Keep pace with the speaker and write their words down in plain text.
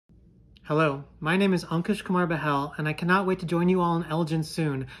Hello, my name is Ankush Kumar Bahl, and I cannot wait to join you all in Elgin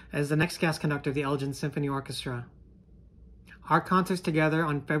soon as the next guest conductor of the Elgin Symphony Orchestra. Our concerts together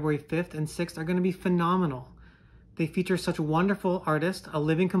on February 5th and 6th are going to be phenomenal. They feature such wonderful artists, a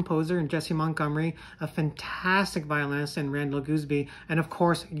living composer in Jessie Montgomery, a fantastic violinist in Randall Goosby, and of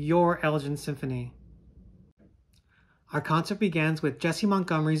course, your Elgin Symphony. Our concert begins with Jessie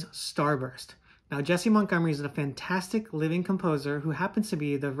Montgomery's Starburst. Now, Jessie Montgomery is a fantastic living composer who happens to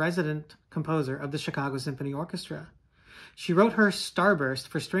be the resident composer of the Chicago Symphony Orchestra. She wrote her Starburst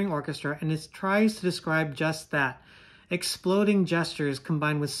for string orchestra, and it tries to describe just that. Exploding gestures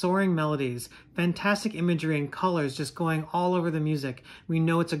combined with soaring melodies, fantastic imagery and colors just going all over the music. We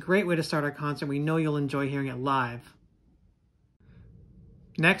know it's a great way to start our concert. We know you'll enjoy hearing it live.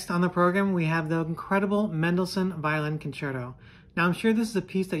 Next on the program, we have the incredible Mendelssohn Violin Concerto. Now, I'm sure this is a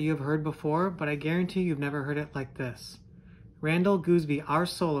piece that you have heard before, but I guarantee you've never heard it like this. Randall Goosby, our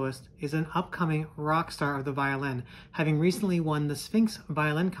soloist, is an upcoming rock star of the violin, having recently won the Sphinx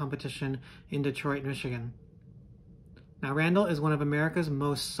Violin Competition in Detroit, Michigan. Now, Randall is one of America's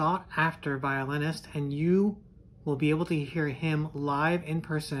most sought-after violinists, and you will be able to hear him live in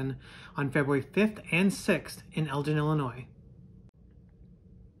person on February 5th and 6th in Elgin, Illinois.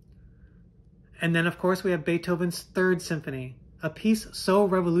 And then, of course, we have Beethoven's Third Symphony, a piece so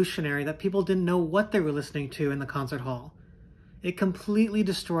revolutionary that people didn't know what they were listening to in the concert hall. It completely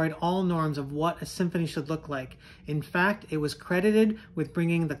destroyed all norms of what a symphony should look like. In fact, it was credited with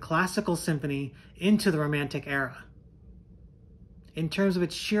bringing the classical symphony into the Romantic era. In terms of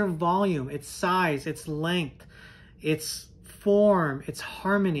its sheer volume, its size, its length, its form, its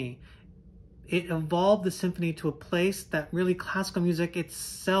harmony, it evolved the symphony to a place that really classical music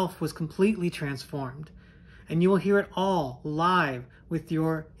itself was completely transformed. And you will hear it all live with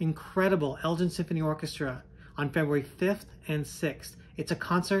your incredible Elgin Symphony Orchestra on February 5th and 6th. It's a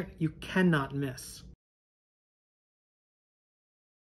concert you cannot miss.